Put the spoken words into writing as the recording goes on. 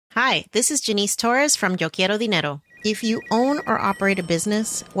Hi, this is Janice Torres from Yo Quiero Dinero. If you own or operate a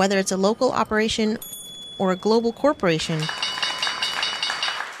business, whether it's a local operation or a global corporation,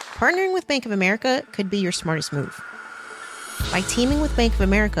 partnering with Bank of America could be your smartest move. By teaming with Bank of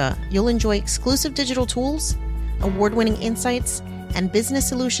America, you'll enjoy exclusive digital tools, award-winning insights, and business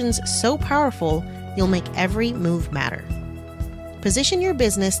solutions so powerful you'll make every move matter. Position your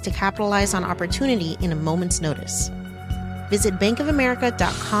business to capitalize on opportunity in a moment's notice. Visit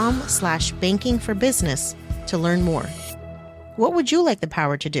bankofamerica.com/bankingforbusiness to learn more. What would you like the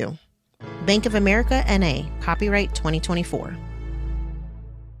power to do? Bank of America N.A., copyright 2024.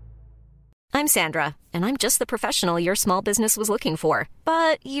 I'm Sandra, and I'm just the professional your small business was looking for.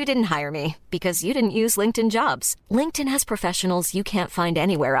 But you didn't hire me because you didn't use LinkedIn Jobs. LinkedIn has professionals you can't find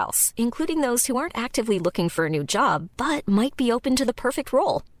anywhere else, including those who aren't actively looking for a new job, but might be open to the perfect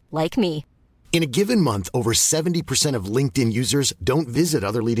role, like me. In a given month, over 70% of LinkedIn users don't visit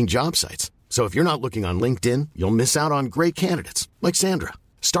other leading job sites. So if you're not looking on LinkedIn, you'll miss out on great candidates like Sandra.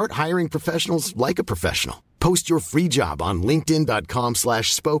 Start hiring professionals like a professional. Post your free job on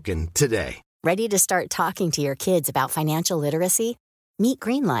linkedin.com/spoken today. Ready to start talking to your kids about financial literacy? Meet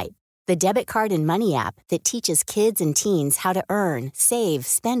Greenlight, the debit card and money app that teaches kids and teens how to earn, save,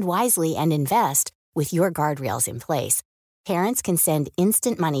 spend wisely, and invest with your guardrails in place. Parents can send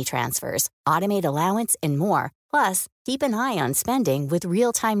instant money transfers, automate allowance, and more. Plus, keep an eye on spending with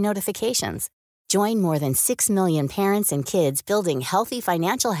real-time notifications. Join more than 6 million parents and kids building healthy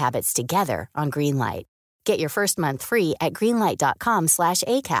financial habits together on Greenlight. Get your first month free at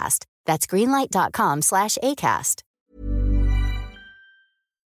greenlight.com/ACAST. That's greenlight.com/ACAST.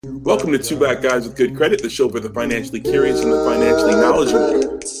 Welcome to Two Black Guys with Good Credit, the show for the financially curious and the financially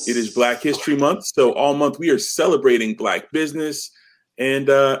knowledgeable. It is Black History Month, so all month we are celebrating Black business. And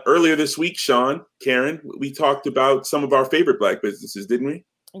earlier this week, Sean, Karen, we talked about some of our favorite Black businesses, didn't we?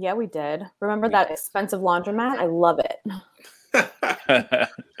 Yeah, we did. Remember that expensive laundromat? I love it.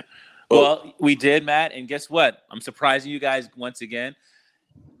 Well, we did, Matt. And guess what? I'm surprising you guys once again.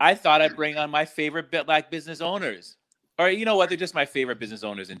 I thought I'd bring on my favorite Black business owners. Or you know what? They're just my favorite business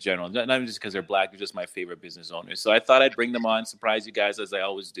owners in general. Not just because they're Black, they're just my favorite business owners. So I thought I'd bring them on, surprise you guys as I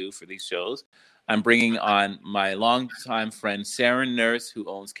always do for these shows. I'm bringing on my longtime friend, Sarah Nurse, who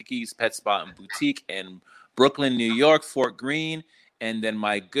owns Kiki's Pet Spa and Boutique in Brooklyn, New York, Fort Greene. And then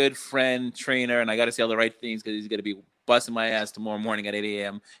my good friend, trainer, and I got to say all the right things because he's going to be busting my ass tomorrow morning at 8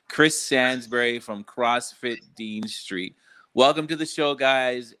 a.m., Chris Sansbury from CrossFit Dean Street. Welcome to the show,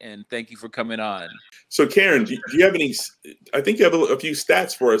 guys, and thank you for coming on. So, Karen, do you have any? I think you have a few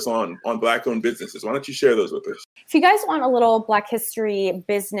stats for us on Black-owned businesses. Why don't you share those with us? If you guys want a little Black history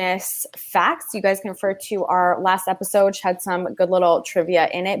business facts, you guys can refer to our last episode, which had some good little trivia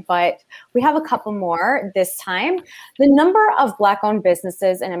in it, but we have a couple more this time. The number of Black-owned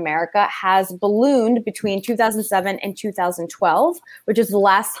businesses in America has ballooned between 2007 and 2012, which is the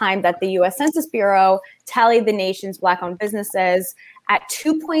last time that the U.S. Census Bureau tallied the nation's Black-owned businesses at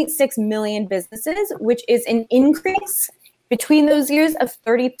 2.6 million businesses, which is an increase between those years of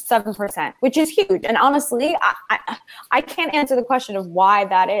 37%, which is huge. And honestly, I can't answer the question of why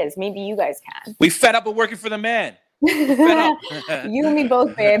that is. Maybe you guys can. We fed up with working for the man. Fed up. You and me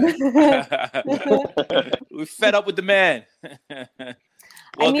both, babe. We're fed up with the man. Well,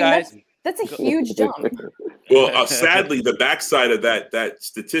 I mean, guys, that's a huge jump. Well, sadly, the backside of that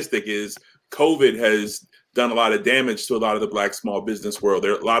statistic is COVID has done a lot of damage to a lot of the Black small business world.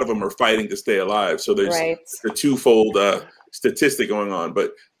 A lot of them are fighting to stay alive. So there's a twofold statistic going on.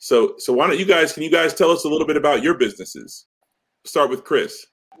 But so why don't can you guys tell us a little bit about your businesses? Start with Chris.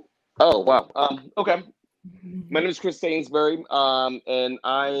 Oh, wow. Okay. My name is Chris Sainsbury, and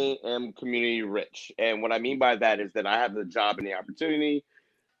I am community rich. And what I mean by that is that I have the job and the opportunity,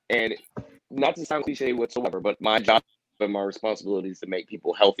 and not to sound cliche whatsoever, but my job and my responsibility is to make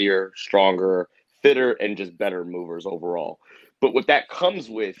people healthier, stronger, fitter, and just better movers overall. But what that comes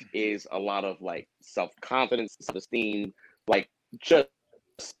with is a lot of like self-confidence, self-esteem, like just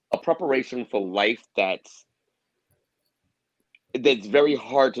a preparation for life that's very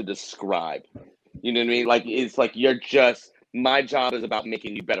hard to describe. You know what I mean? Like, it's like my job is about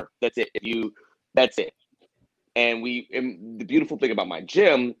making you better. That's it. That's it. And the beautiful thing about my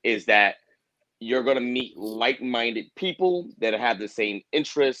gym is that you're going to meet like-minded people that have the same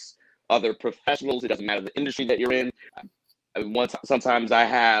interests, other professionals. It doesn't matter the industry that you're in. Sometimes I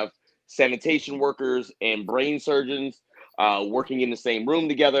have sanitation workers and brain surgeons working in the same room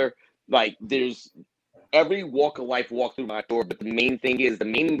together. Like, there's every walk of life walk through my door. But the main thing is, the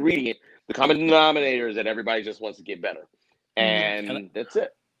main ingredient, the common denominator is that everybody just wants to get better. And that's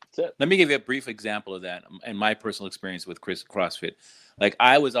it. Let me give you a brief example of that and my personal experience with CrossFit. Like,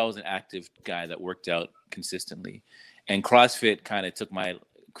 I was always an active guy that worked out consistently, and CrossFit kind of took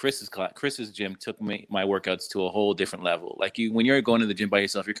Chris's gym took my workouts to a whole different level. Like, when you're going to the gym by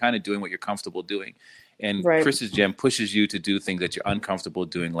yourself, you're kind of doing what you're comfortable doing, and Chris's gym pushes you to do things that you're uncomfortable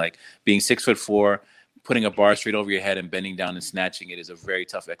doing, like being 6'4", putting a bar straight over your head and bending down and snatching it is a very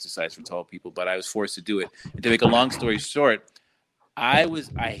tough exercise for tall people. But I was forced to do it. And to make a long story short, I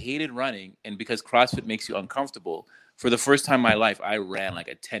hated running, and because CrossFit makes you uncomfortable, for the first time in my life, I ran like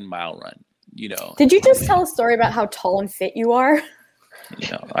a 10-mile run. You know. Did you just tell a story about how tall and fit you are?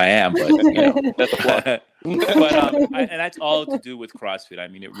 You know, I am, but you know, that's a and that's all to do with CrossFit. I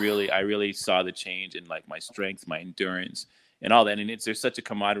mean, I really saw the change in like my strength, my endurance, and all that. And there's such a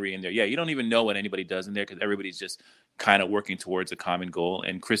camaraderie in there. Yeah, you don't even know what anybody does in there because everybody's just kind of working towards a common goal.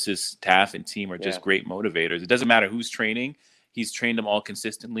 And Chris's staff and team are just great motivators. It doesn't matter who's training. He's trained them all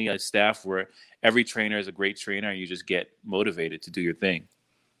consistently as staff, where every trainer is a great trainer and you just get motivated to do your thing.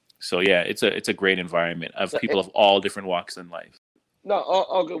 So yeah, it's a great environment of people of all different walks in life. No,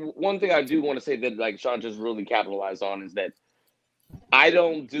 one thing I do want to say that like Sean just really capitalized on is that I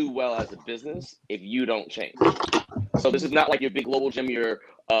don't do well as a business if you don't change. So this is not like your big global gym.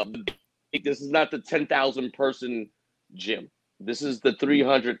 This is not the 10,000 person gym. This is the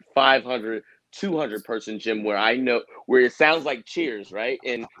 300, 500, 200 person gym where it sounds like Cheers, right?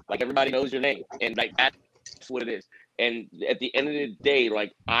 And like everybody knows your name, and like that's what it is. And at the end of the day,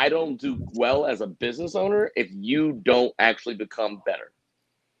 like, I don't do well as a business owner if you don't actually become better.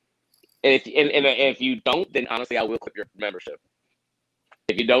 And if you don't, then honestly, I will clip your membership.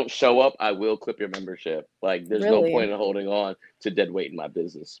 If you don't show up, I will clip your membership. Like, there's no point in holding on to dead weight in my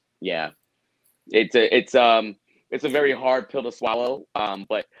business. Yeah, it's a very hard pill to swallow.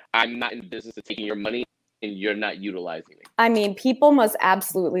 But I'm not in the business of taking your money and you're not utilizing it. I mean, people must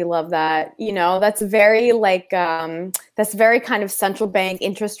absolutely love that. You know, that's very like, that's very kind of central bank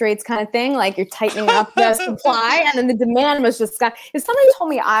interest rates kind of thing. Like, you're tightening up the supply and then the demand must just if somebody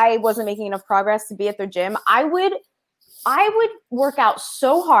told me I wasn't making enough progress to be at their gym, I would work out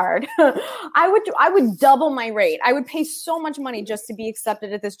so hard. I would double my rate. I would pay so much money just to be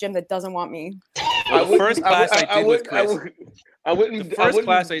accepted at this gym that doesn't want me. I wouldn't throw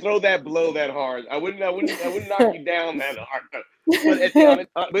that blow that hard. I wouldn't knock you down that hard.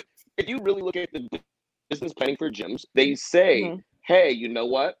 But if you really look at the business planning for gyms, they say, hey, you know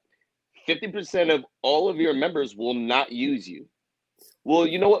what? 50% of all of your members will not use you. Well,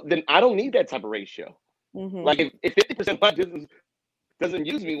 you know what? Then I don't need that type of ratio. Like if 50% of my business doesn't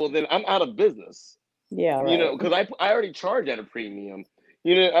use me, well, then I'm out of business. Yeah, right. You know, because I already charge at a premium.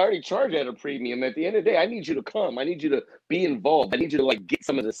 You know, I already charge at a premium. At the end of the day, I need you to come. I need you to be involved. I need you to like get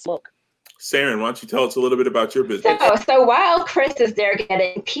some of the smoke. Saren, why don't you tell us a little bit about your business? So while Chris is there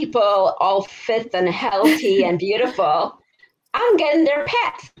getting people all fit and healthy and beautiful, I'm getting their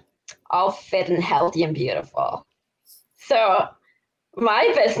pets all fit and healthy and beautiful. So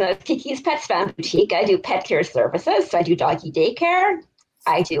my business, Kiki's Pet Span Boutique, I do pet care services. So I do doggy daycare,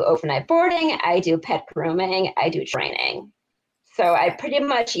 I do overnight boarding, I do pet grooming, I do training. So I pretty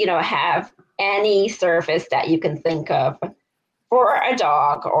much, have any service that you can think of for a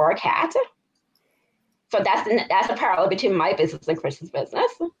dog or a cat. So that's a parallel between my business and Chris's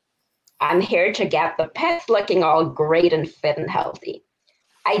business. I'm here to get the pets looking all great and fit and healthy.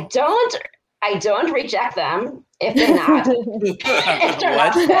 I don't reject them if they're not.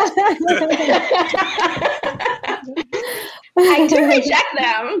 I do reject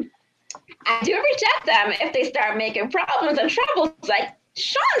them. I do reject them if they start making problems and troubles like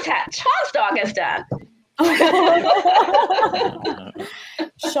Sean's dog has done.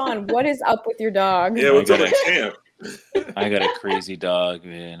 Sean, what is up with your dog? Yeah, what's up with Champ? I got a crazy dog,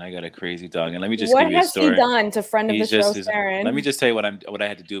 man. And let me just give you a story. What has he done to friend of the show, Saren? Let me just tell you what I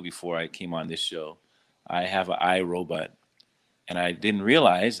had to do before I came on this show. I have an iRobot, and I didn't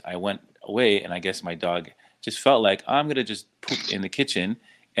realize. I went away, and I guess my dog just felt like I'm gonna just poop in the kitchen.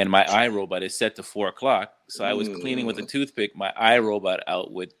 And my iRobot is set to 4:00, so I was cleaning with a toothpick. My iRobot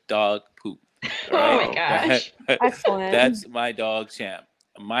out with dog poop. Right? Oh my gosh! Excellent. That's my dog, Champ.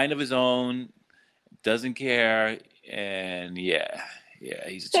 A mind of his own, doesn't care, and yeah,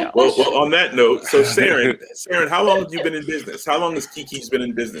 he's a challenge. Well, on that note, so Saren, how long have you been in business? How long has Kiki's been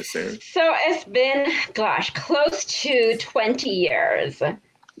in business, Saren? So it's been, close to 20 years.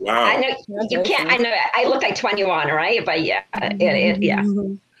 Wow. I know you can't. I know I look like 21, right? But yeah,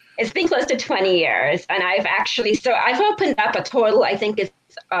 it's been close to 20 years, and I've opened up a total, I think it's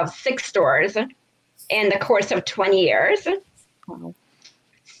of 6 stores in the course of 20 years. Wow.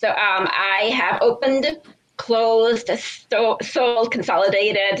 So I have opened closed, sold,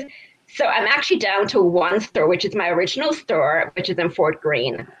 consolidated. So I'm actually down to one store, which is my original store, which is in Fort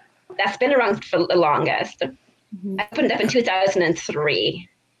Greene. That's been around for the longest. Mm-hmm. I opened up in 2003.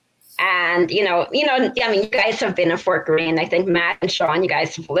 And, I mean, you guys have been in Fort Greene. I think Matt and Sean, you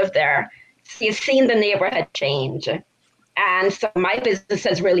guys have lived there. So you've seen the neighborhood change. And so my business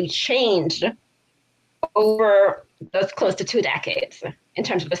has really changed over those close to 2 decades in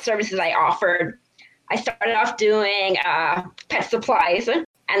terms of the services I offered. I started off doing pet supplies,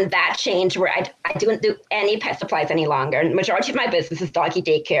 and that changed where I don't do any pet supplies any longer. The majority of my business is doggy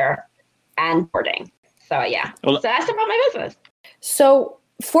daycare and boarding. So, yeah. Well, so that's about my business. So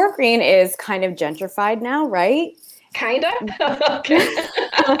Fort Greene is kind of gentrified now, right? Kind of. Okay.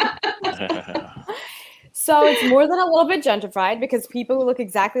 So it's more than a little bit gentrified because people who look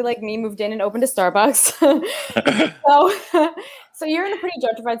exactly like me moved in and opened a Starbucks. So you're in a pretty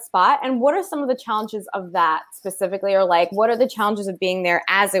gentrified spot. And what are some of the challenges of that specifically? Or like, what are the challenges of being there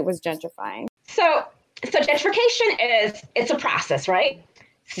as it was gentrifying? So gentrification it's a process, right?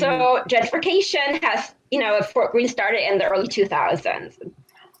 So gentrification has, Fort Greene started in the early 2000s,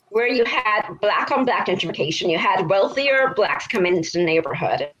 where you had Black on Black gentrification. You had wealthier Blacks coming into the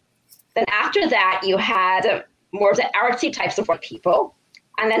neighborhood. Then after that, you had more of the artsy types of white people.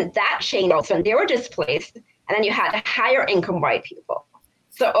 And then that changed also, and they were displaced. And then you had higher income white people.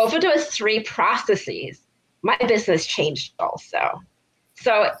 So over those 3 processes, my business changed also.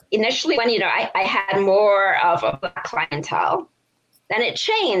 So initially when, I had more of a Black clientele, then it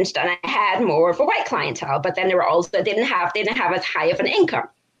changed and I had more of a white clientele, but then they didn't have as high of an income.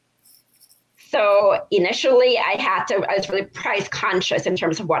 So initially I was really price conscious in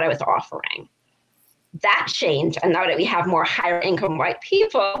terms of what I was offering. That changed. And now that we have more higher income white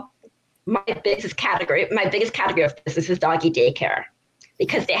people, my biggest category of business is doggy daycare,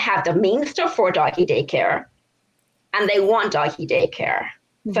 because they have the means to afford doggy daycare and they want doggy daycare.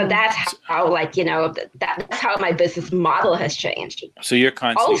 Mm-hmm. So that's how, that's how my business model has changed. So you're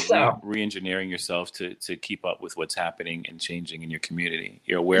constantly re-engineering yourself to keep up with what's happening and changing in your community.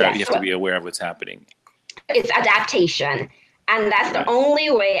 You're aware. Yes, you have to be aware of what's happening. It's adaptation. And that's the only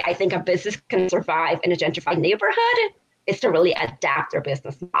way I think a business can survive in a gentrified neighborhood, is to really adapt their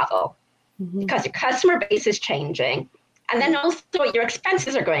business model. Mm-hmm. Because your customer base is changing. And then also your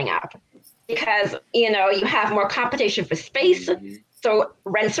expenses are going up because, you have more competition for space. Mm-hmm. So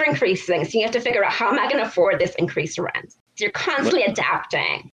rents are increasing. So you have to figure out, how am I going to afford this increased rent? So you're constantly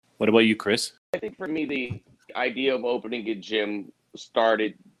adapting. What about you, Chris? I think for me, the idea of opening a gym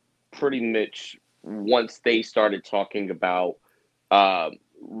started pretty much once they started talking about renovating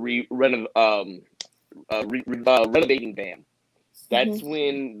BAM. That's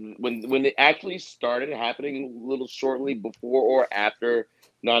when it actually started happening, a little shortly before or after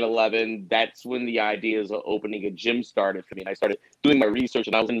 9/11. That's when the ideas of opening a gym started for me. And I started doing my research,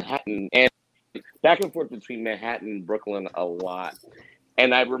 and I was in Manhattan and back and forth between Manhattan and Brooklyn a lot.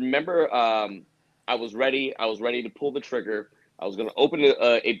 And I remember I was ready to pull the trigger. I was going to open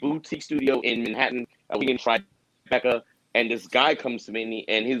a boutique studio in Manhattan. We in Tribeca, and this guy comes to me,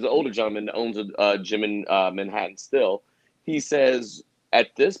 and he's an older gentleman that owns a gym in Manhattan still. He says,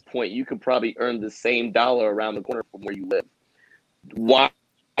 at this point, you could probably earn the same dollar around the corner from where you live. Why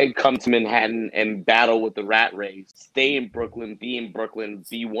come to Manhattan and battle with the rat race? Stay in Brooklyn, be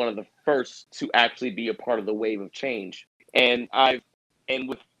one of the first to actually be a part of the wave of change. And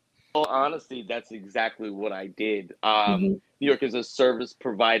with all honesty, that's exactly what I did. New York is a service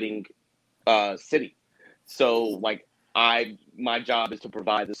providing city. So my job is to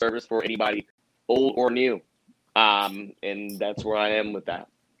provide the service for anybody old or new. And that's where I am with that.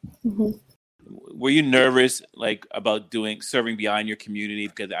 Mm-hmm. Were you nervous about serving beyond your community?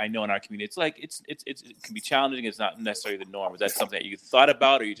 Because I know in our community, it can be challenging. It's not necessarily the norm. Was that something that you thought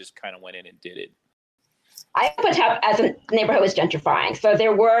about, or you just kind of went in and did it? I opened up as a neighborhood was gentrifying. So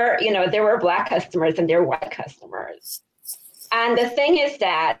there were Black customers and there were white customers. And the thing is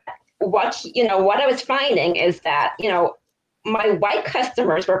that what I was finding is that, my white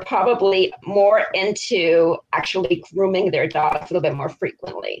customers were probably more into actually grooming their dogs a little bit more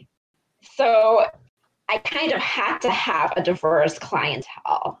frequently. So I kind of had to have a diverse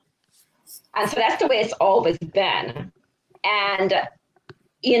clientele. And so that's the way it's always been. And,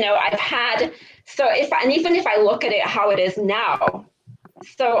 I've had, even if I look at it how it is now,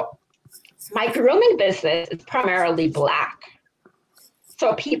 so my grooming business is primarily Black.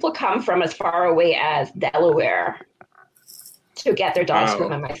 So people come from as far away as Delaware to get their dogs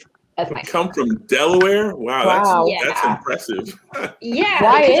groomed as my come from Delaware? Wow. That's impressive. Yeah.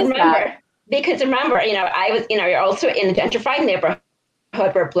 Why is that? Because remember, I was, you're also in a gentrified neighborhood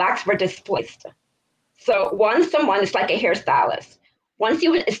where Blacks were displaced. So once someone is like a hairstylist, once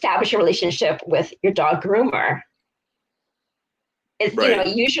you establish a relationship with your dog groomer, it's,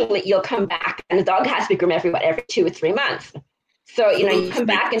 usually you'll come back and the dog has to be groomed every 2 or 3 months. So, you come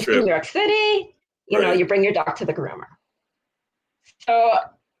back into New York City, you bring your dog to the groomer. So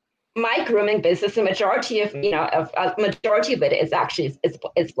my grooming business, the majority of it is actually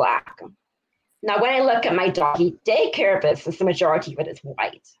is Black. Now, when I look at my doggy daycare business, the majority of it is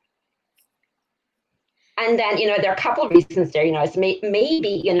white. And then, there are a couple of reasons there, it's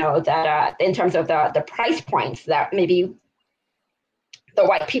maybe, that in terms of the price points, that maybe the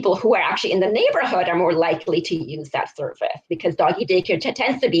white people who are actually in the neighborhood are more likely to use that service, because doggy daycare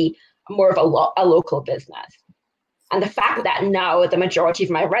tends to be more of a local business. And the fact that now the majority of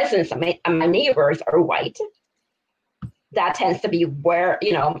my residents and my neighbors are white, that tends to be where,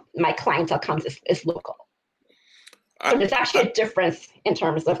 my clientele comes is local. So there's actually a difference in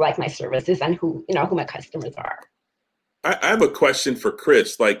terms of like my services and who my customers are. I have a question for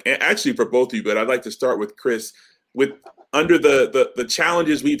Chris, actually for both of you, but I'd like to start with Chris. With under the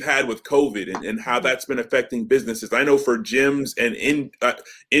challenges we've had with COVID and how that's been affecting businesses. I know for gyms and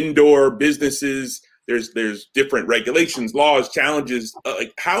indoor businesses, there's different regulations, laws, challenges.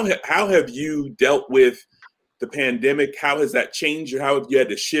 How have you dealt with the pandemic? How has that changed, or how have you had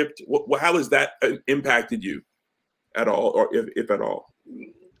to shift? How has that impacted you at all, or if at all?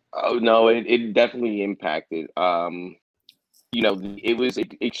 Oh no, it definitely impacted. It was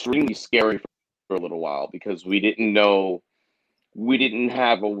extremely scary for a little while because we didn't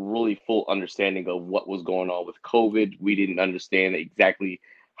have a really full understanding of what was going on with COVID. We didn't understand exactly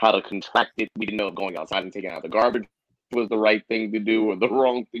how to contract it. We didn't know if going outside and taking out the garbage was the right thing to do or the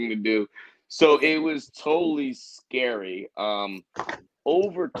wrong thing to do. So it was totally scary.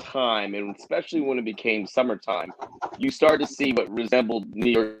 Over time, and especially when it became summertime, you start to see what resembled New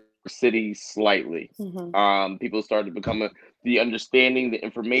York City slightly. Mm-hmm. People started to become the understanding, the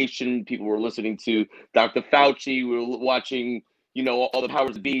information. People were listening to Dr. Fauci. We were watching, all the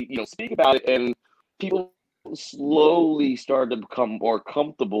powers that be, speak about it, and people slowly started to become more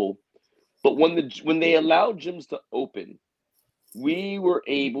comfortable. But when they allowed gyms to open, we were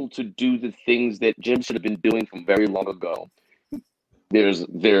able to do the things that gyms should have been doing from very long ago. There's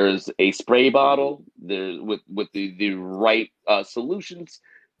a spray bottle. There's with the right solutions.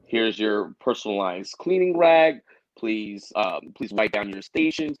 Here's your personalized cleaning rag. Please write down your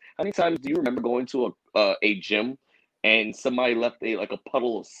stations. How many times do you remember going to a gym and somebody left a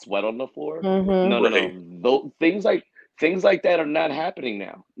puddle of sweat on the floor? Mm-hmm. No. Things like that are not happening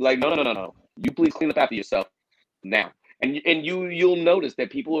now. No. You please clean up after yourself now. And you'll notice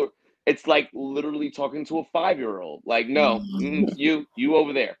that people are. It's like literally talking to a 5-year-old. You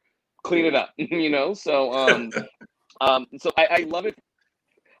over there, clean it up. So so I love it.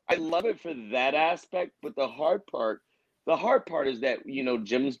 I love it for that aspect. But the hard part is that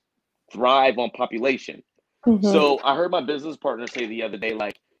gyms thrive on population. Mm-hmm. So I heard my business partner say the other day,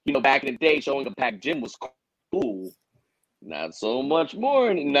 back in the day, showing a packed gym was cool. Not so much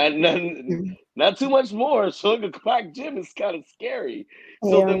more. Not too much more. Showing a packed gym is kind of scary.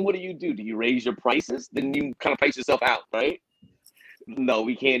 So then what do? Do you raise your prices? Then you kind of price yourself out, right? No,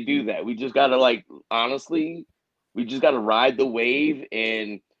 we can't do that. We just got to honestly, we just got to ride the wave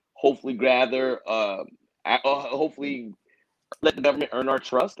and hopefully hopefully let the government earn our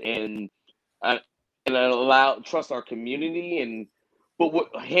trust and trust our community. But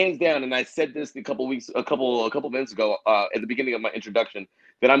what, hands down, and I said this a couple minutes ago at the beginning of my introduction,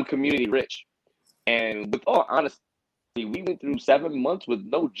 that I'm community rich. And with all honesty, we went through 7 months with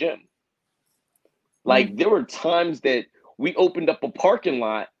no gym. There were times that we opened up a parking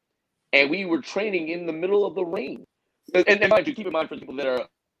lot and we were training in the middle of the rain. And mind you, keep in mind for people that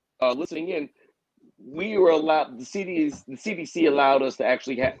are listening in, we were allowed, the CDC allowed us to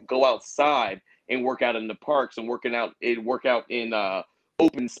actually go outside and work out in the parks and work out in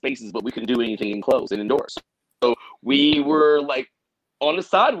open spaces, but we couldn't do anything enclosed and indoors. So we were on the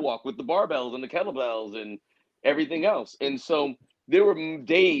sidewalk with the barbells and the kettlebells and everything else. And so there were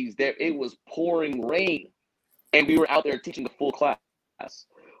days that it was pouring rain and we were out there teaching the full class.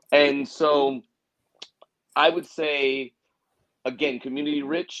 And so I would say, again, community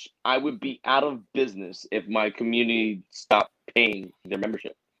rich, I would be out of business if my community stopped paying their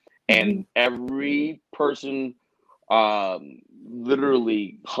membership. And every person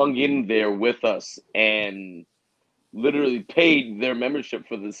literally hung in there with us and literally paid their membership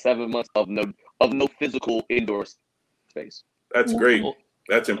for the 7 months of no physical indoor space. That's great.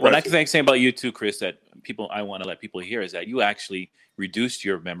 That's impressive. What I can say about you too, Chris, that I want to let people hear is that you actually reduced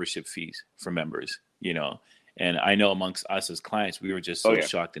your membership fees for members, And I know amongst us as clients, we were just so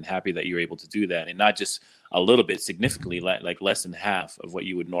shocked and happy that you were able to do that, and not just a little bit, significantly, like less than half of what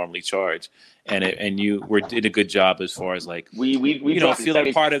you would normally charge. And you did a good job as far as like we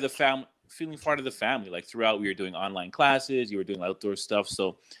feeling part of the family. Like throughout, we were doing online classes, you were doing outdoor stuff,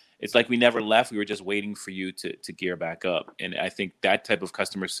 so it's like we never left. We were just waiting for you to gear back up. And I think that type of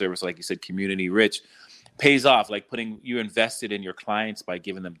customer service, like you said, community rich, pays off. Like you invested in your clients by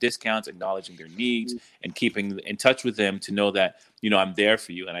giving them discounts, acknowledging their needs, and keeping in touch with them to know that, I'm there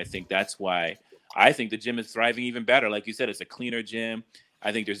for you. And I think that's why I think the gym is thriving even better. Like you said, it's a cleaner gym.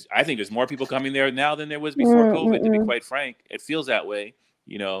 I think there's more people coming there now than there was before COVID, to be quite frank. It feels that way,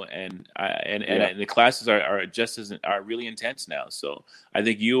 and the classes are really intense now. So I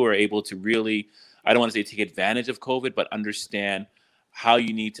think you were able to really, I don't want to say take advantage of COVID, but understand how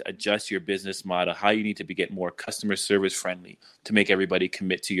you need to adjust your business model, how you need to get more customer service friendly to make everybody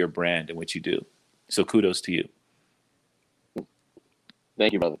commit to your brand and what you do. So kudos to you.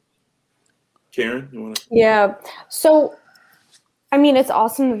 Thank you, brother. Karen, you want to? Yeah. So, I mean, it's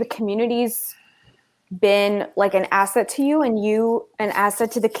awesome that the community's been like an asset to you and you an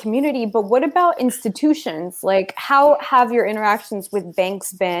asset to the community. But what about institutions? Like, how have your interactions with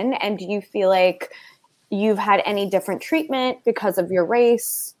banks been? And do you feel like you've had any different treatment because of your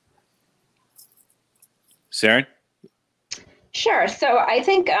race? Sharon? Sure. So I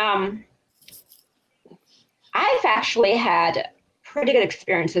think I've actually had pretty good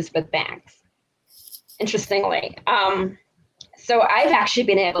experiences with banks, interestingly. So I've actually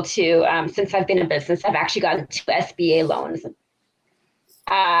been able to, since I've been in business, I've actually gotten 2 SBA loans,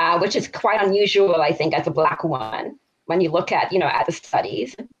 which is quite unusual, I think, as a Black woman when you look at, at the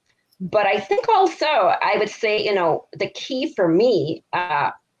studies. But I think also I would say, the key for me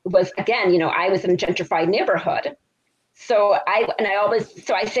was, again, I was in a gentrified neighborhood. So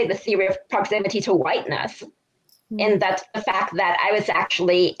I say the theory of proximity to whiteness, and that's the fact that I was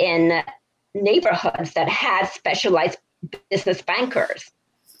actually in neighborhoods that had specialized business bankers.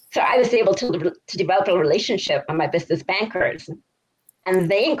 So I was able to develop a relationship with my business bankers, and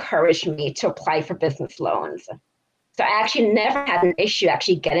they encouraged me to apply for business loans. So I actually never had an issue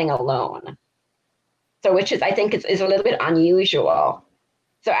actually getting a loan. So which is, I think, is a little bit unusual.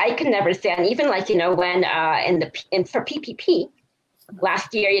 So I can never say, and even like, when for PPP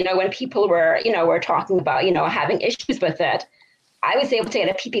last year, when people were talking about, having issues with it, I was able to get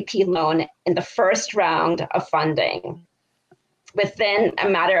a PPP loan in the first round of funding within a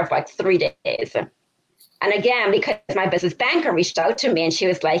matter of like 3 days. And again, because my business banker reached out to me and she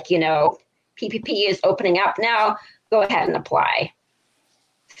was like, PPP is opening up now, go ahead and apply.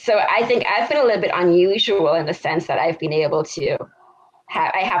 So I think I've been a little bit unusual in the sense that I've been able to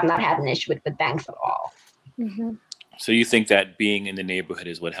I have not had an issue with the banks at all. Mm-hmm. So you think that being in the neighborhood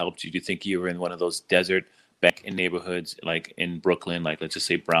is what helped you? Do you think you were in one of those desert bank in neighborhoods, like in Brooklyn, like let's just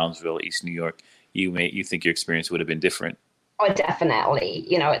say Brownsville, East New York? You think your experience would have been different? Oh, definitely.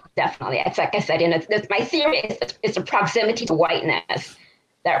 Definitely. It's like I said, my theory is the proximity to whiteness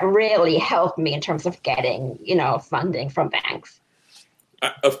that really helped me in terms of getting, funding from banks.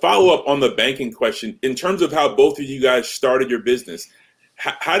 A follow-up on the banking question, in terms of how both of you guys started your business,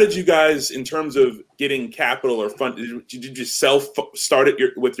 how did you guys, in terms of getting capital or fund, did you just self-start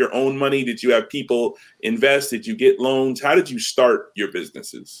it with your own money? Did you have people invest? Did you get loans? How did you start your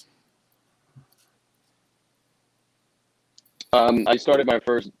businesses? I started my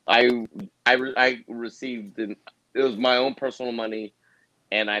first, I received, it was my own personal money,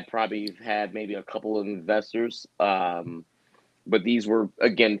 and I probably had maybe a couple of investors. But these were,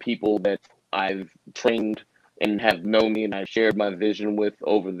 again, people that I've trained and have known me and I shared my vision with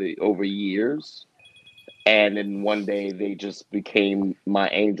over years. And then one day they just became my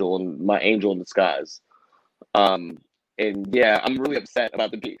angel in disguise. And yeah, I'm really upset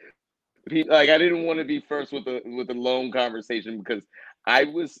about like I didn't want to be first with the loan conversation because I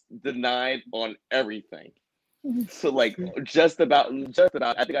was denied on everything. So like just about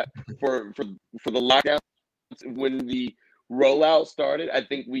I think for the lockdown, when the rollout started, I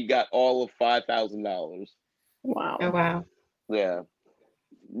think we got all of $5,000. Wow. Oh, wow. Yeah.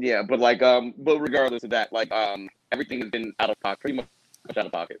 But like, but regardless of that, like, everything has been out of pocket, pretty much out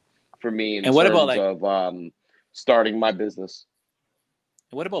of pocket for me in terms of starting my business.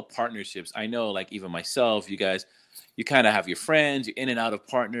 And what about partnerships? I know, like, even myself, you guys, you kind of have your friends, you're in and out of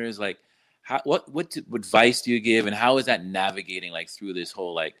partners. Like, what advice do you give, and how is that navigating, like, through this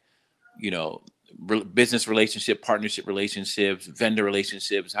whole, like, business relationship, partnership relationships, vendor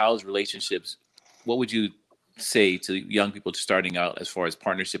relationships, how's relationships? What would you say to young people starting out as far as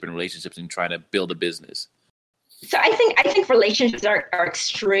partnership and relationships and trying to build a business? So I think relationships are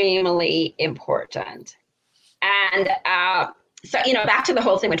extremely important. And so, back to the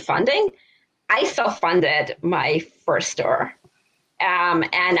whole thing with funding, I self-funded my first store. And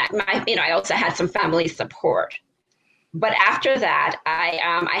I also had some family support. But after that,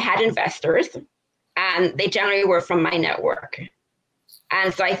 I had investors, and they generally were from my network.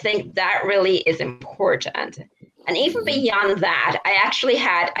 And so I think that really is important. And even beyond that,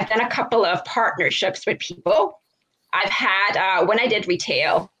 I've done a couple of partnerships with people. I've had, when I did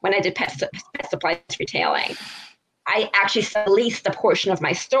pet supplies retailing, I actually leased a portion of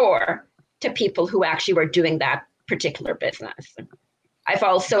my store to people who actually were doing that particular business. I've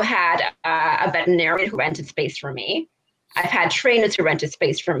also had a veterinarian who rented space for me. I've had trainers who rented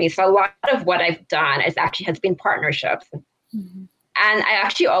space for me. So a lot of what I've done has been partnerships. Mm-hmm. And I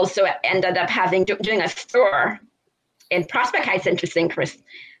actually also ended up doing a store in Prospect Heights, interesting, Chris,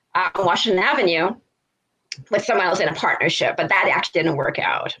 on Washington Avenue with someone else in a partnership, but that actually didn't work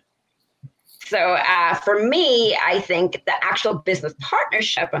out. So for me, I think the actual business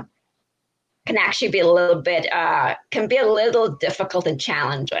partnership can actually be a little difficult and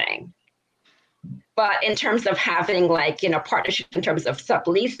challenging. But in terms of having partnerships in terms of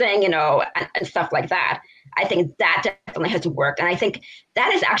subleasing, and stuff like that, I think that definitely has worked. And I think that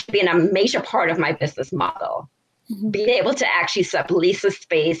has actually been a major part of my business model. Mm-hmm. Being able to actually sublease a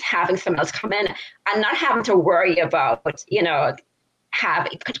space, having someone else come in and not having to worry about,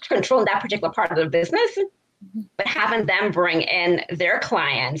 controlling that particular part of the business, mm-hmm. but having them bring in their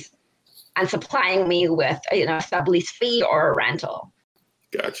clients and supplying me with, a sublease fee or a rental.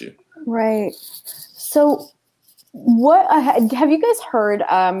 Got you. Right. So what have you guys heard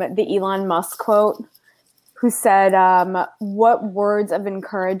the Elon Musk quote, who said, what words of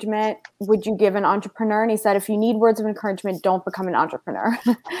encouragement would you give an entrepreneur? And he said, if you need words of encouragement, don't become an entrepreneur.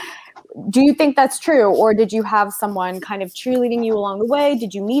 Do you think that's true? Or did you have someone kind of cheerleading you along the way?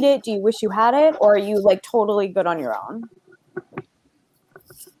 Did you need it? Do you wish you had it? Or are you totally good on your own?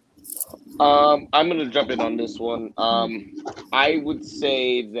 I'm going to jump in on this one. I would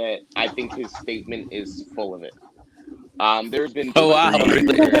say that I think his statement is full of it. There's been... Oh, wow.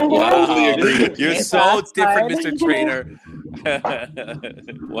 Wow. You're so different, Mr. Trainer.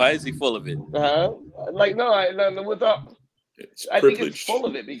 Why is he full of it? No, what's up? I think it's full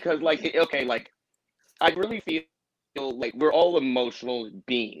of it because, I really feel like we're all emotional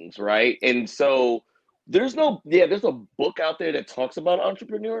beings, right? And so there's a book out there that talks about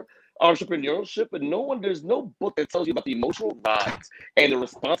entrepreneurship, but there's no book that tells you about the emotional rides and the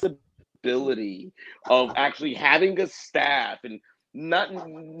responsibility of actually having a staff and not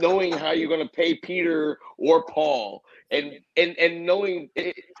knowing how you're going to pay Peter or Paul and knowing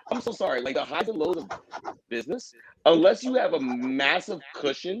I'm so sorry, the highs and lows of business, unless you have a massive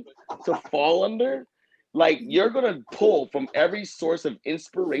cushion to fall under, you're going to pull from every source of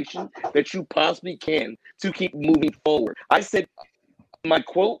inspiration that you possibly can to keep moving forward. I said my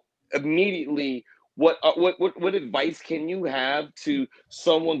quote immediately, what advice can you have to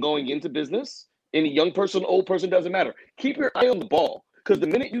someone going into business? Any young person, old person, doesn't matter. Keep your eye on the ball, because the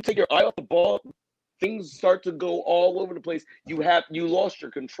minute you take your eye off the ball, things start to go all over the place. You lost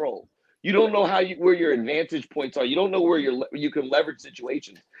your control. You don't know where your advantage points are. You don't know where you can leverage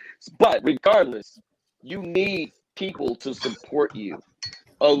situations. But regardless, you need people to support you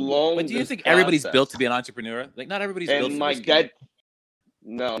along. But do you think everybody's built to be an entrepreneur? Not everybody's built.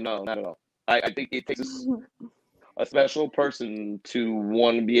 No, not at all. I think it takes a special person to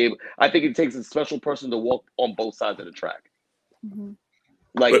want to be able. I think it takes a special person to walk on both sides of the track. Mm-hmm.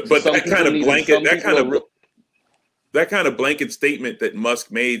 But that kind of blanket statement that Musk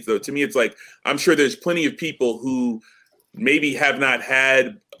made, though, to me, it's I'm sure there's plenty of people who maybe have not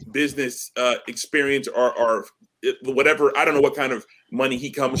had business experience or whatever. I don't know what kind of money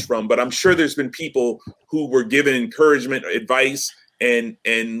he comes from, but I'm sure there's been people who were given encouragement, advice, and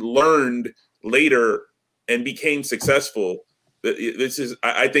learned later and became successful.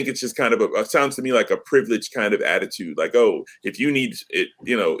 I think it's just kind of it sounds to me like a privileged kind of attitude. If you need it,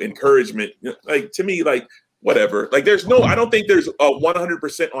 encouragement, to me, whatever. I don't think there's a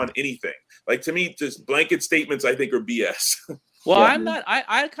 100% on anything. To me, just blanket statements, I think, are BS. Well, yeah. I'm not.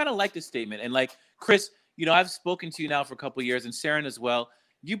 I kind of like this statement. And Chris, I've spoken to you now for a couple of years, and Saren as well.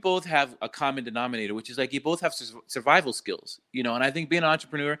 You both have a common denominator, which is you both have survival skills, and I think being an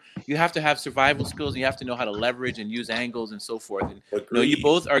entrepreneur, you have to have survival skills, and you have to know how to leverage and use angles and so forth. And you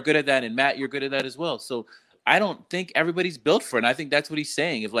both are good at that, and Matt, you're good at that as well. So I don't think everybody's built for it. And I think that's what he's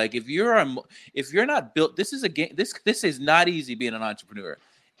saying. If you're not built, this is a game. This is not easy being an entrepreneur,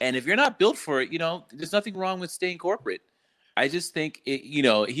 and if you're not built for it, there's nothing wrong with staying corporate. I just think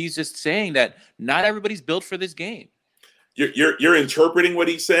he's just saying that not everybody's built for this game. You're interpreting what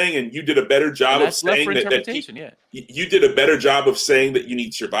he's saying, and you did a better job of saying you did a better job of saying that you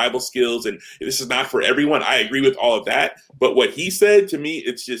need survival skills, and this is not for everyone. I agree with all of that, but what he said to me,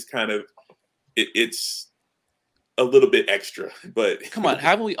 it's just kind of it's a little bit extra. But come on,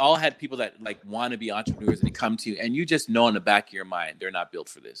 haven't we all had people that like want to be entrepreneurs and they come to you, and you just know in the back of your mind they're not built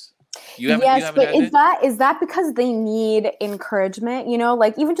for this? Yes, but is that because they need encouragement? You know,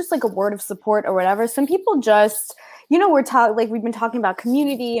 like even just like a word of support or whatever. Some people just, you know, we've been talking about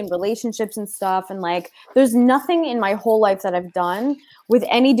community and relationships and stuff. And like, there's nothing in my whole life that I've done with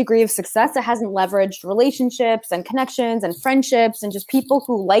any degree of success that hasn't leveraged relationships and connections and friendships and just people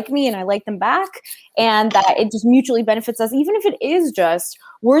who like me and I like them back. And that it just mutually benefits us, even if it is just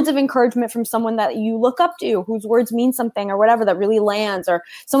words of encouragement from someone that you look up to, whose words mean something or whatever that really lands, or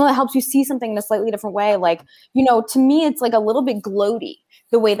someone that helps you see something in a slightly different way. Like, you know, to me, it's like a little bit gloaty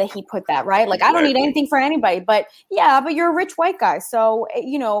the way that he put that, right? Like, I don't need anything for anybody, but you're a rich white guy. So,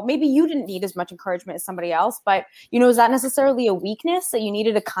 you know, maybe you didn't need as much encouragement as somebody else, but, you know, is that necessarily a weakness that you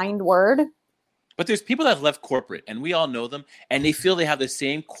needed a kind word? But there's people that have left corporate, and we all know them, and they feel they have the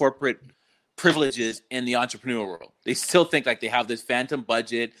same corporate privileges in the entrepreneurial world. They still think like they have this phantom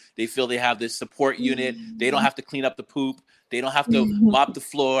budget. They feel they have this support unit. They don't have to clean up the poop. They don't have to mop the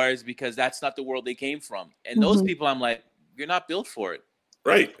floors because that's not the world they came from. And those people, I'm like, you're not built for it.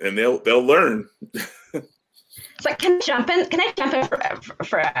 Right. And they'll learn. So can I jump in?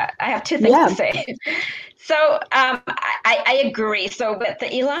 I have two things to say. So I agree. So with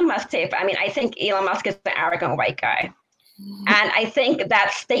the Elon Musk tape, I mean, I think Elon Musk is an arrogant white guy. And I think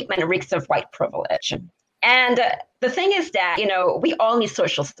that statement reeks of white privilege. And the thing is that, you know, we all need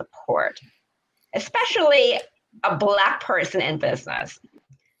social support, especially a Black person in business.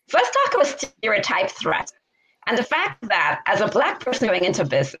 So let's talk about stereotype threat. And the fact that as a Black person going into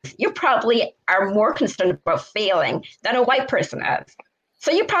business, you probably are more concerned about failing than a white person is. So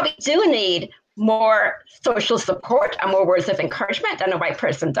you probably do need more social support and more words of encouragement than a white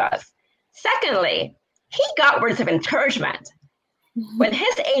person does. Secondly, he got words of encouragement. When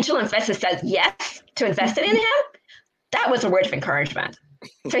his angel investor says yes to investing in him, that was a word of encouragement.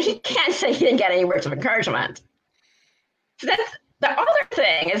 So he can't say he didn't get any words of encouragement. So that's the other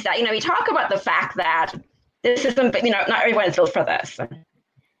thing is that, you know, we talk about the fact that this isn't, you know, not everyone is built for this.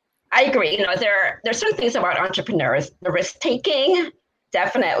 I agree. You know, there's certain things about entrepreneurs. The risk taking,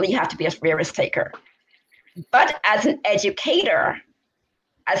 definitely you have to be a risk taker. But as an educator,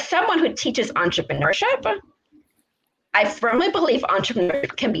 as someone who teaches entrepreneurship, I firmly believe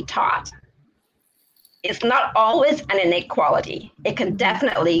entrepreneurship can be taught. It's not always an innate quality. It can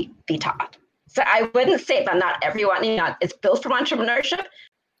definitely be taught. So I wouldn't say that not everyone, you know, is built for entrepreneurship.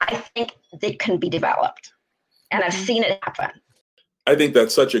 I think they can be developed. And I've seen it happen. I think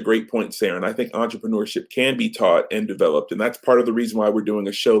that's such a great point, Sarah. And I think entrepreneurship can be taught and developed. And that's part of the reason why we're doing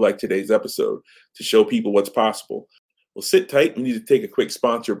a show like today's episode, to show people what's possible. Well, sit tight. We need to take a quick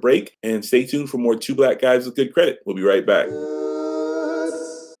sponsor break and stay tuned for more Two Black Guys with Good Credit. We'll be right back.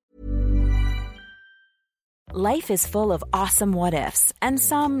 Life is full of awesome what-ifs and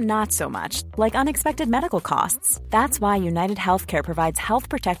some not so much, like unexpected medical costs. That's why United Healthcare provides Health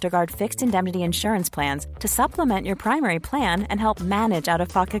Protector Guard fixed indemnity insurance plans to supplement your primary plan and help manage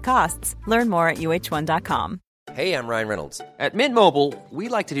out-of-pocket costs. Learn more at UH1.com. Hey, I'm Ryan Reynolds. At Mint Mobile, we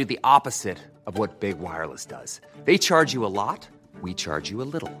like to do the opposite of what Big Wireless does. They charge you a lot, we charge you a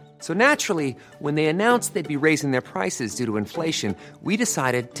little. So naturally, when they announced they'd be raising their prices due to inflation, we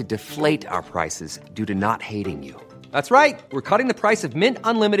decided to deflate our prices due to not hating you. That's right. We're cutting the price of Mint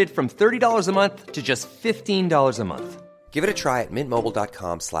Unlimited from $30 a month to just $15 a month. Give it a try at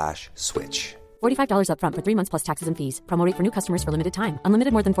mintmobile.com/switch. $45 up front for 3 months plus taxes and fees. Promo rate for new customers for limited time.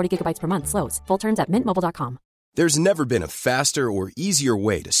 Unlimited more than 40 gigabytes per month. Slows full terms at mintmobile.com. There's never been a faster or easier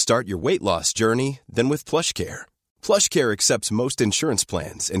way to start your weight loss journey than with PlushCare. PlushCare accepts most insurance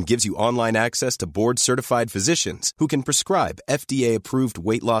plans and gives you online access to board-certified physicians who can prescribe FDA-approved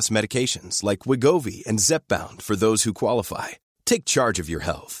weight loss medications like Wegovy and Zepbound for those who qualify. Take charge of your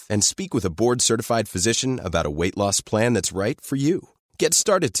health and speak with a board-certified physician about a weight loss plan that's right for you. Get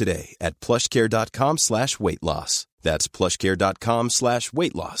started today at plushcare.com/weight loss. That's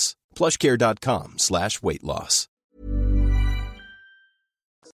plushcare.com/weight loss. plushcare.com/weight loss.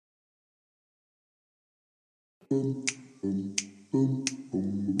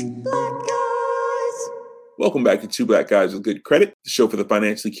 Welcome back to Two Black Guys with Good Credit, the show for the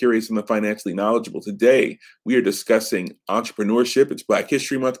financially curious and the financially knowledgeable. Today, we are discussing entrepreneurship. It's Black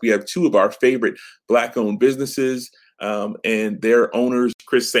History Month. We have two of our favorite Black-owned businesses and their owners,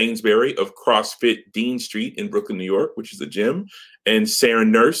 Chris Sainsbury of CrossFit Dean Street in Brooklyn, New York, which is a gym, and Sarah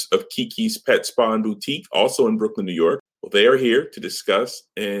Nurse of Kiki's Pet Spa and Boutique, also in Brooklyn, New York. Well, they are here to discuss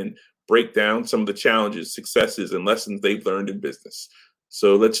and break down some of the challenges, successes, and lessons they've learned in business.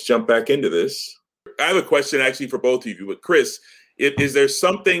 So let's jump back into this. I have a question actually for both of you, but Chris, is there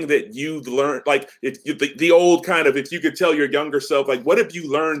something that you've learned, like the old kind of, if you could tell your younger self, like what have you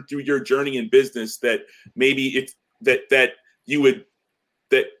learned through your journey in business that maybe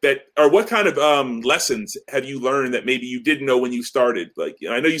or what kind of lessons have you learned that maybe you didn't know when you started? Like,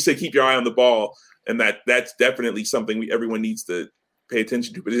 I know you say keep your eye on the ball, and that's definitely something everyone needs to pay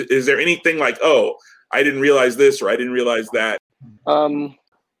attention to. But is there anything like, oh, I didn't realize this, or I didn't realize that?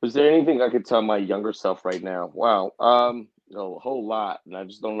 Is there anything I could tell my younger self right now? Wow. A whole lot, and I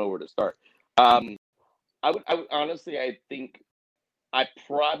just don't know where to start. I would honestly, I think I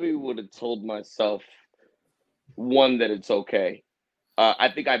probably would have told myself, one, that it's okay.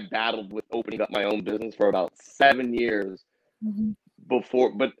 I think I battled with opening up my own business for about 7 years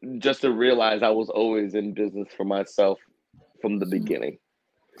before, but just to realize I was always in business for myself from the beginning.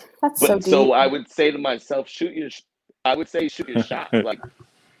 That's so deep. So I would say to myself, shoot your shot. Like,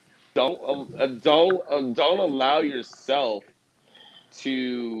 don't allow yourself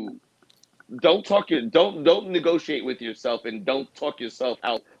to don't negotiate with yourself, and don't talk yourself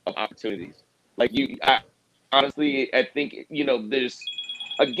out of opportunities. Like honestly, I think,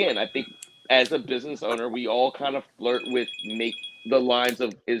 I think as a business owner, we all kind of flirt with make the lines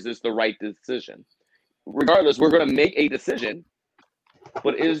of, is this the right decision? Regardless, we're going to make a decision,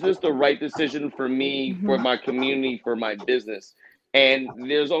 but is this the right decision for me, for my community, for my business? And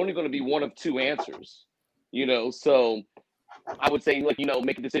there's only going to be one of two answers, so I would say,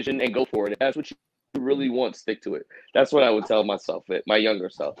 make a decision and go for it. If that's what you really want, stick to it. That's what I would tell myself, my younger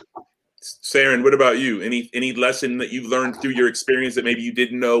self. Saren, what about you? Any lesson that you've learned through your experience that maybe you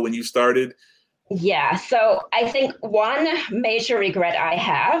didn't know when you started? Yeah, so I think one major regret I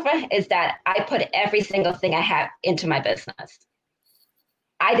have is that I put every single thing I have into my business.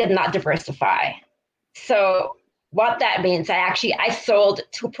 I did not diversify. So what that means, I sold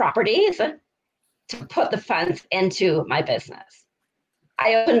 2 properties to put the funds into my business.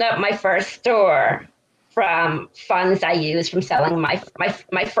 I opened up my first store from funds I used from selling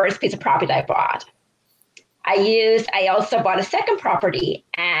my first piece of property that I bought. I also bought a second property,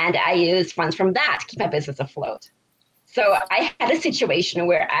 and I used funds from that to keep my business afloat. So I had a situation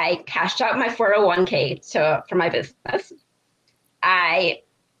where I cashed out my 401k for my business. I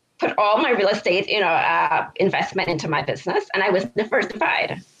put all my real estate, investment into my business, and I was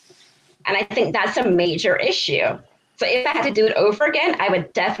diversified. And I think that's a major issue. So if I had to do it over again, I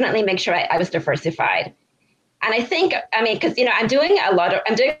would definitely make sure I was diversified. And I think, because, I'm doing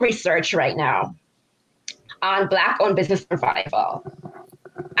research right now on Black-owned business survival.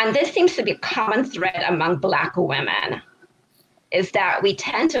 And this seems to be a common thread among Black women, is that we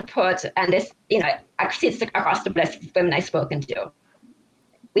tend to put, and this, I see this across the women I've spoken to,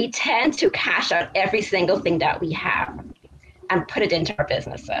 we tend to cash out every single thing that we have and put it into our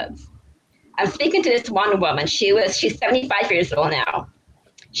businesses. I'm speaking to this one woman. She's 75 years old now.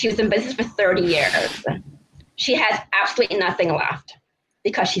 She was in business for 30 years. She has absolutely nothing left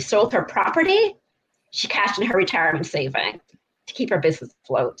because she sold her property. She cashed in her retirement savings to keep her business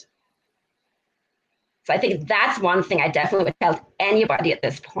afloat. So I think that's one thing I definitely would tell anybody at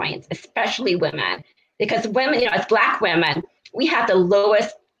this point, especially women, because women, as Black women, we have the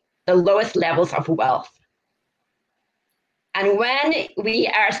lowest levels of wealth. And when we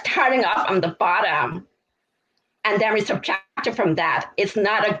are starting off on the bottom and then we subtract it from that, it's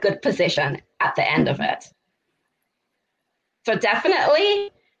not a good position at the end of it. So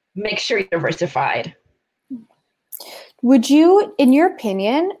definitely make sure you're diversified. Would you, in your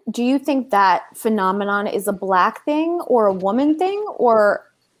opinion, do you think that phenomenon is a Black thing or a woman thing, or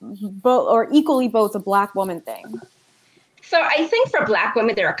equally both a Black woman thing? So I think for Black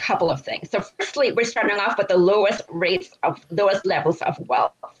women, there are a couple of things. So firstly, we're starting off with the lowest levels of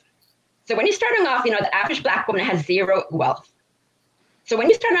wealth. So when you're starting off, the average Black woman has zero wealth. So when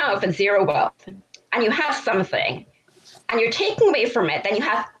you're starting off with zero wealth and you have something and you're taking away from it, then you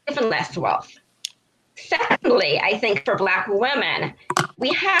have even less wealth. Secondly, I think for Black women,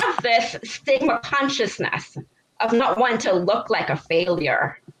 we have this stigma consciousness of not wanting to look like a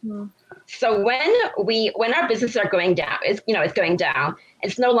failure. Mm. So when our businesses are going down, it's going down,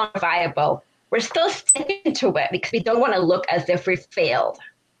 it's no longer viable, we're still sticking to it because we don't want to look as if we failed.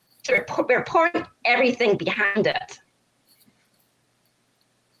 So we're pouring everything behind it.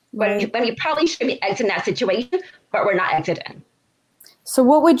 Right. When we probably should be exiting that situation, but we're not exiting. So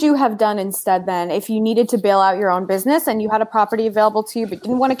what would you have done instead then? If you needed to bail out your own business and you had a property available to you but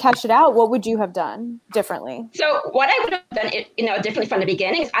didn't want to cash it out, what would you have done differently? So what I would have done, differently from the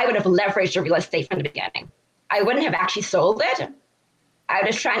beginning is I would have leveraged the real estate from the beginning. I wouldn't have actually sold it. I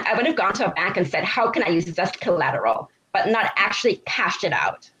would have gone to a bank and said, how can I use this as collateral, but not actually cashed it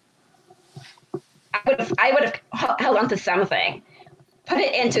out. I would have held on to something, put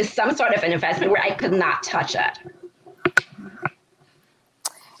it into some sort of an investment where I could not touch it.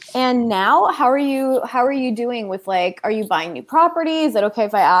 And now, how are you doing with, like, are you buying new property? Is it okay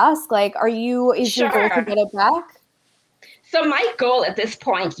if I ask? Like, is your goal to get it back? So my goal at this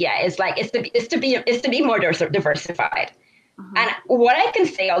point, is to be more diversified. Uh-huh. And what I can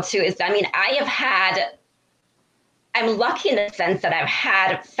say also is, I'm lucky in the sense that I've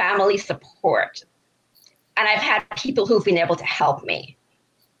had family support, and I've had people who've been able to help me.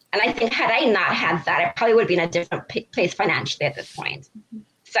 And I think had I not had that, I probably would be in a different place financially at this point. Mm-hmm.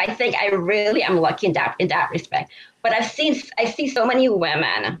 So I think I really am lucky in that respect. But I see so many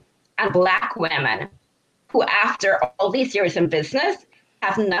women and Black women who, after all these years in business,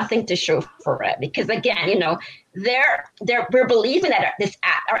 have nothing to show for it. Because again, we're believing that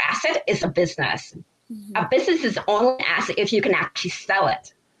our asset is a business. Mm-hmm. A business is only an asset if you can actually sell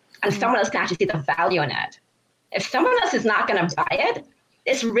it, and someone else can actually see the value in it. If someone else is not going to buy it,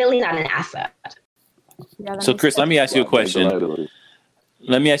 it's really not an asset. Yeah, so Chris, let me ask you a question.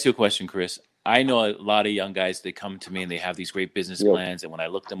 Chris. I know a lot of young guys, they come to me and they have these great business plans. And when I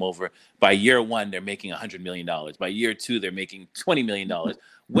look them over, by year one, they're making $100 million. By year two, they're making $20 million.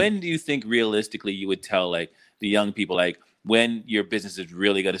 When do you think realistically you would tell, like, the young people, like, when your business is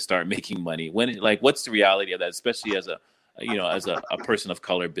really going to start making money? When, like, what's the reality of that, especially as a person of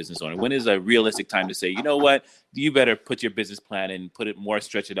color business owner? When is a realistic time to say, you know what, you better put your business plan and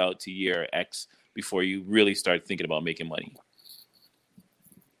stretch it out to year X before you really start thinking about making money?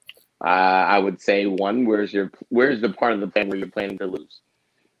 I would say, one, where's the part of the plan where you're planning to lose?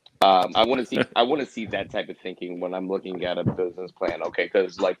 I want to see that type of thinking when I'm looking at a business plan. Okay,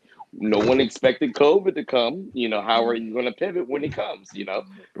 because like no one expected COVID to come. How are you going to pivot when it comes?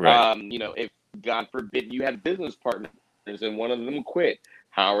 Right. If God forbid you had business partners and one of them quit,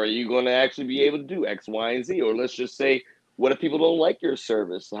 how are you going to actually be able to do X, Y, and Z? Or let's just say, what if people don't like your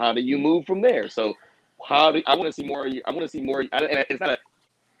service? How do you move from there? So I want to see more. And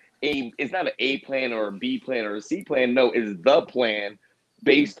it's not an A plan or a B plan or a C plan. No, it's the plan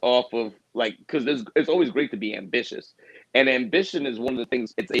based off of, like, because it's always great to be ambitious, and ambition is one of the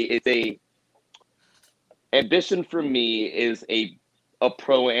things. Ambition for me is a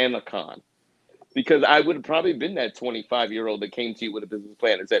pro and a con, because I would have probably been that 25-year-old that came to you with a business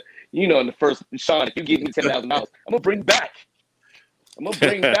plan and said, in the first, Sean, if you give me $10,000, I'm gonna bring back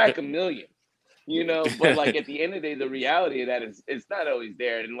 $1 million. But like at the end of the day, the reality of that is it's not always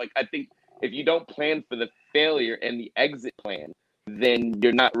there. And like, I think if you don't plan for the failure and the exit plan, then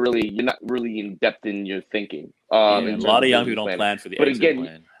you're not really in depth in your thinking. A lot of young people don't plan for the exit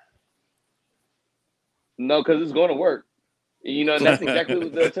plan. No, because it's going to work. And that's exactly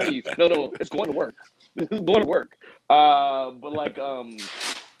what they'll tell you. No, it's going to work. This is going to work. But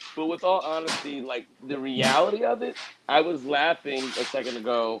with all honesty, like the reality of it, I was laughing a second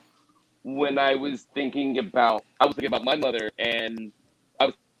ago when I was thinking about my mother, and I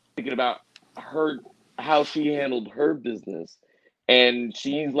was thinking about how she handled her business. And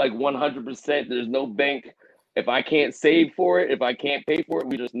she's like 100%, there's no bank. If I can't save for it, if I can't pay for it,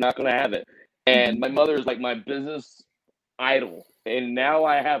 we're just not going to have it. And my mother is like my business idol. And now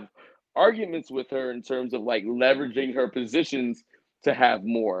I have arguments with her in terms of like leveraging her positions to have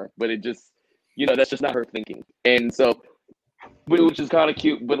more. But it just, that's just not her thinking. And so, which is kind of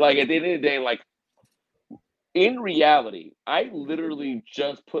cute. But like at the end of the day, like in reality, I literally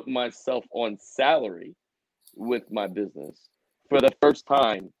just put myself on salary with my business for the first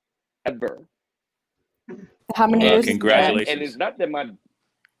time ever. How many years? Congratulations. And it's not that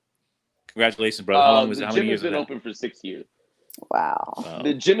Congratulations, brother. How long was it? How many years? The gym has been open for 6 years. Wow.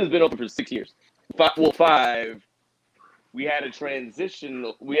 The gym has been open for 6 years. 5. We had a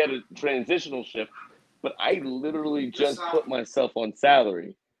transitional shift, but I literally just put myself on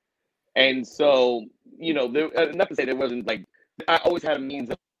salary. And so, not to say there wasn't like, I always had a means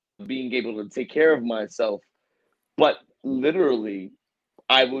of being able to take care of myself, but literally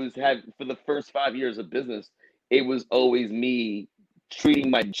for the first 5 years of business, it was always me treating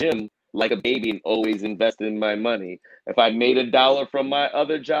my gym like a baby and always investing in my money. If I made $1 from my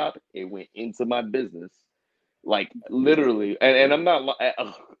other job, it went into my business, like literally. And I'm not,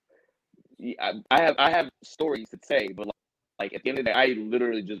 I have stories to say, but like at the end of the day, I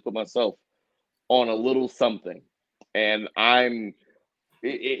literally just put myself on a little something, and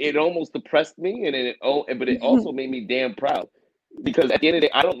it almost depressed me, but it also made me damn proud, because at the end of the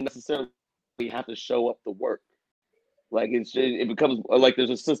day, I don't necessarily have to show up to work. Like it becomes like there's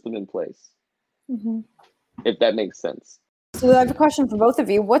a system in place. Mm-hmm. if that makes sense. So I have a question for both of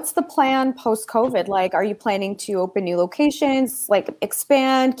you. What's the plan post-COVID? Like, are you planning to open new locations, like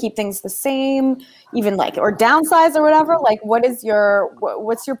expand, keep things the same, even like, or downsize or whatever? Like, what's your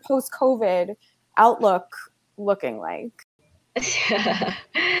post-COVID outlook looking like?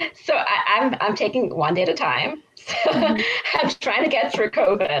 So I'm taking one day at a time. So I'm trying to get through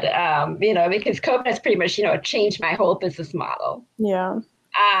COVID, because COVID has pretty much, changed my whole business model. Yeah.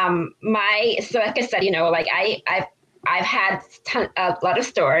 So like I said, I've had a lot of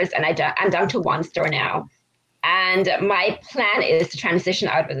stores, and I'm down to one store now. And my plan is to transition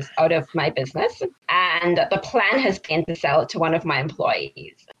out of my business. And the plan has been to sell it to one of my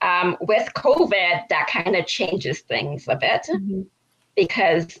employees. With COVID, that kind of changes things a bit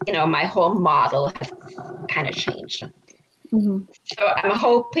because, my whole model has kind of changed. So I'm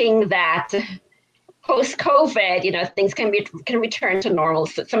hoping that post-COVID, things can return to normal,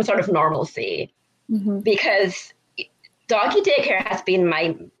 some sort of normalcy, because doggy daycare has been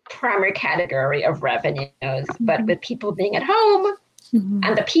my primary category of revenues, but with people being at home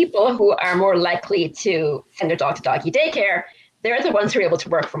and the people who are more likely to send their dog to doggy daycare, they're the ones who are able to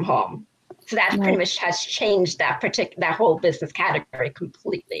work from home. So that pretty much has changed that whole business category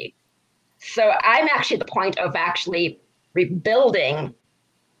completely. So I'm actually at the point of actually rebuilding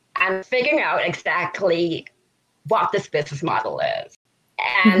and figuring out exactly what this business model is.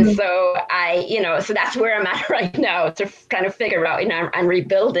 And so so that's where I'm at right now, to kind of figure out, I'm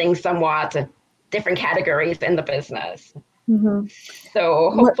rebuilding somewhat different categories in the business. So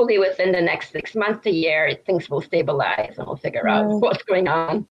hopefully within the next 6 months, a year, things will stabilize and we'll figure out what's going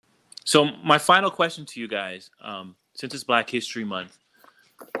on. So my final question to you guys, since it's Black History Month,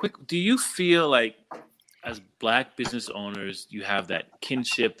 do you feel like as Black business owners, you have that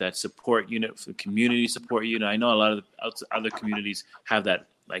kinship, that support unit, for community support unit? I know a lot of the other communities have that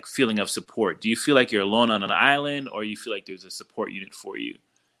like feeling of support. Do you feel like you're alone on an island, or you feel like there's a support unit for you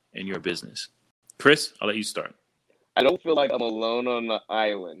in your business? Chris, I'll let you start. I don't feel like I'm alone on the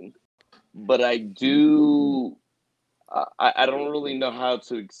island, but I do. I don't really know how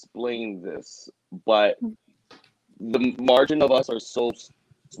to explain this, but the margin of us are so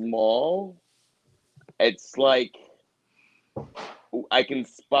small. It's like I can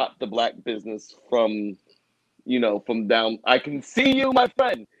spot the Black business from down. I can see you, my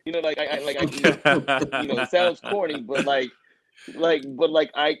friend. It sounds corny, but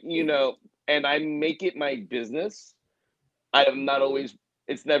and I make it my business. I am not always.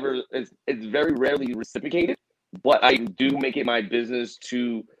 It's very rarely reciprocated, but I do make it my business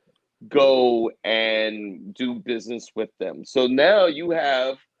to go and do business with them. So now you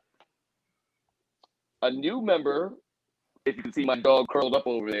have a new member, if you can see my dog curled up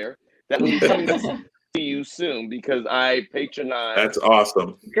over there, that will be coming to see you soon, because I patronize. That's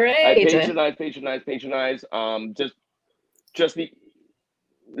awesome. Great. I patronize.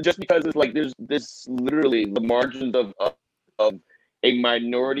 Just because it's like there's literally the margins of a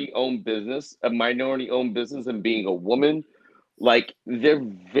minority-owned business, and being a woman, like they're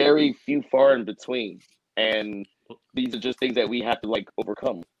very few far in between, and these are just things that we have to like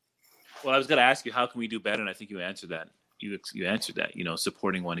overcome. Well, I was going to ask you, how can we do better? And I think you answered that. You answered that,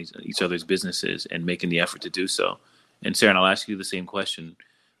 supporting each other's businesses and making the effort to do so. And Sarah, I'll ask you the same question.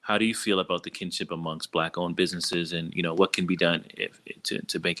 How do you feel about the kinship amongst Black-owned businesses, and, what can be done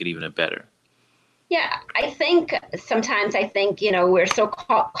to make it even better? Yeah, I think sometimes we're so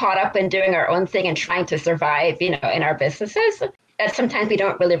caught up in doing our own thing and trying to survive, in our businesses, that sometimes we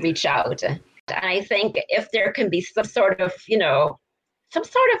don't really reach out. And I think if there can be some sort of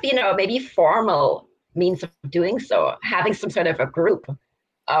maybe formal means of doing so, having some sort of a group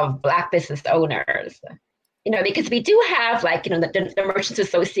of Black business owners, because we do have the merchants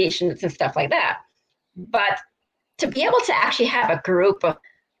associations and stuff like that. But to be able to actually have a group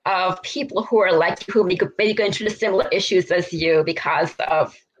of people who are like you, who maybe going through the similar issues as you because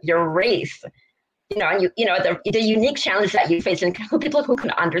of your race, and the unique challenge that you face, and people who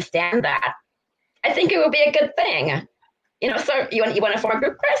can understand that, I think it would be a good thing. So you want to form a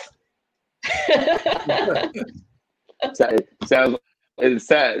group, Chris? Sounds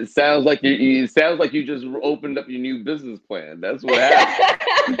like you just opened up your new business plan. That's what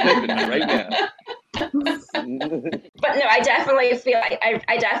happened right now. But no, I definitely feel that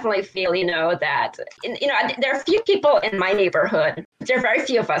there are a few people in my neighborhood. There are very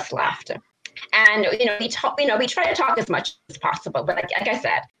few of us left. And, we try to talk as much as possible. But like I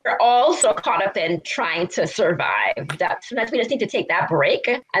said, we're all so caught up in trying to survive that sometimes we just need to take that break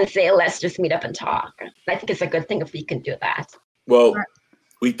and say, let's just meet up and talk. I think it's a good thing if we can do that. Well,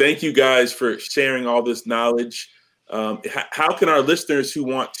 we thank you guys for sharing all this knowledge. how can our listeners who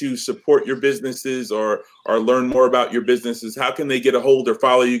want to support your businesses or learn more about your businesses, how can they get a hold or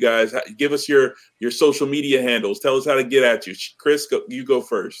follow you guys? Give us your social media handles. Tell us how to get at you. Chris, you go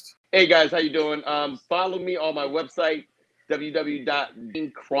first. Hey guys, how you doing? Follow me on my website,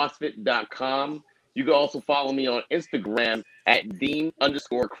 www.deancrossfit.com. You can also follow me on Instagram at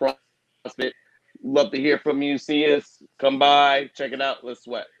Dean_CrossFit. Love to hear from you. See us. Come by. Check it out. Let's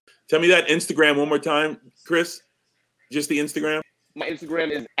sweat. Tell me that Instagram one more time, Chris. Just the Instagram? My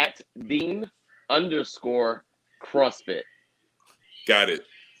Instagram is at Dean_CrossFit. Got it.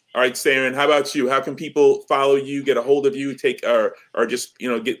 All right, Saren, how about you? How can people follow you, get a hold of you, or just,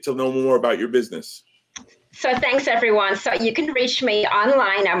 get to know more about your business? So thanks, everyone. So you can reach me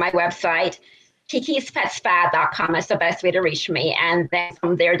online on my website. kikispetspa.com is the best way to reach me. And then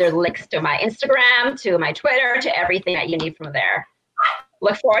from there are links to my Instagram, to my Twitter, to everything that you need from there.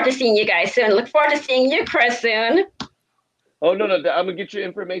 Look forward to seeing you guys soon. Look forward to seeing you, Chris, soon. Oh, no. I'm going to get your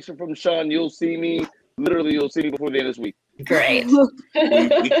information from Sean. You'll see me before the end of this week. Great.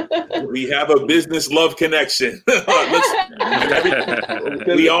 we have a business love connection.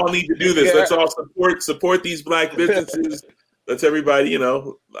 We all need to do this. Let's all support these Black businesses. Let's everybody,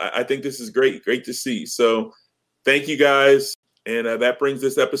 I think this is great to see. So thank you guys. And that brings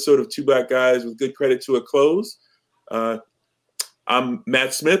this episode of Two Black Guys with Good Credit to a close. I'm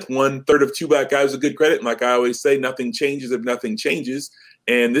Matt Smith, 1/3 of Two Black Guys with Good Credit. And like I always say, nothing changes if nothing changes.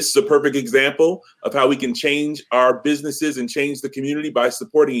 And this is a perfect example of how we can change our businesses and change the community by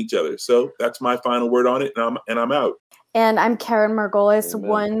supporting each other. So that's my final word on it. And I'm out. And I'm Karen Margolis,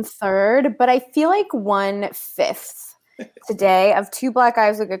 1/3, but I feel like 1/5 today of Two Black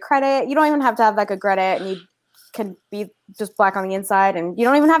Guys with Good Credit. You don't even have to have that good credit, and you can be just black on the inside, and you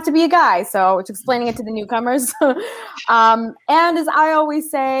don't even have to be a guy. So it's explaining it to the newcomers. And as I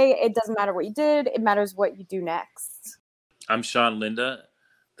always say, it doesn't matter what you did. It matters what you do next. I'm Sean Linda,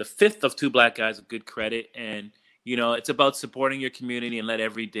 the 5th of Two Black Guys with Good Credit. And, it's about supporting your community and let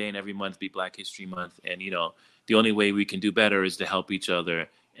every day and every month be Black History Month. And, the only way we can do better is to help each other.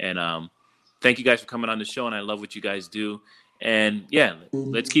 And thank you guys for coming on the show. And I love what you guys do. And yeah,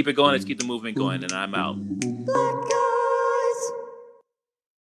 let's keep it going. Let's keep the movement going. And I'm out.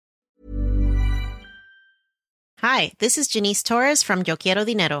 Hi, this is Janice Torres from Yo Quiero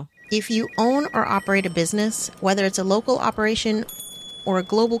Dinero. If you own or operate a business, whether it's a local operation or a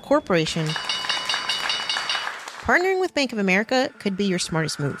global corporation, partnering with Bank of America could be your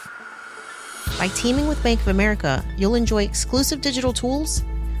smartest move. By teaming with Bank of America, you'll enjoy exclusive digital tools,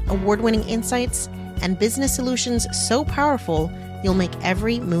 award-winning insights, and business solutions so powerful, you'll make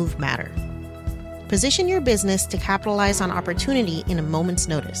every move matter. Position your business to capitalize on opportunity in a moment's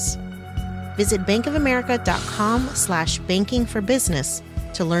notice. Visit bankofamerica.com/banking for business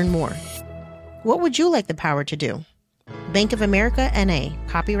to learn more. What would you like the power to do? Bank of America N.A.,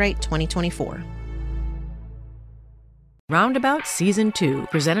 copyright 2024. Roundabout Season 2,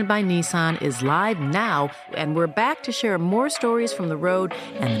 presented by Nissan, is live now, and we're back to share more stories from the road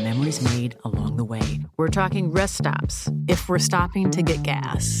and the memories made along the way. We're talking rest stops. If we're stopping to get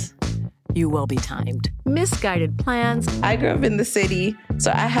gas, you will be timed. Misguided plans. I grew up in the city,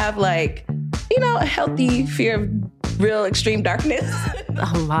 so I have a healthy fear of real extreme darkness.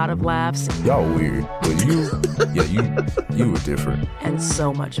 A lot of laughs. Y'all weird, but you were different. And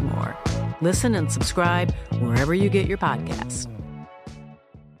so much more. Listen and subscribe wherever you get your podcasts.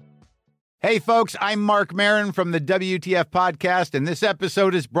 Hey, folks, I'm Mark Maron from the WTF Podcast, and this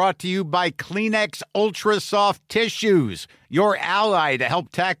episode is brought to you by Kleenex Ultra Soft Tissues, your ally to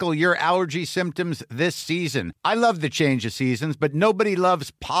help tackle your allergy symptoms this season. I love the change of seasons, but nobody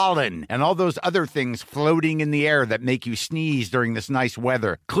loves pollen and all those other things floating in the air that make you sneeze during this nice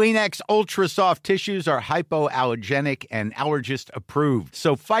weather. Kleenex Ultra Soft Tissues are hypoallergenic and allergist approved,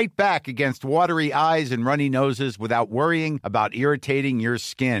 so fight back against watery eyes and runny noses without worrying about irritating your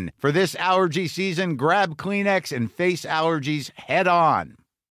skin. For this allergy season, grab Kleenex and face allergies head on.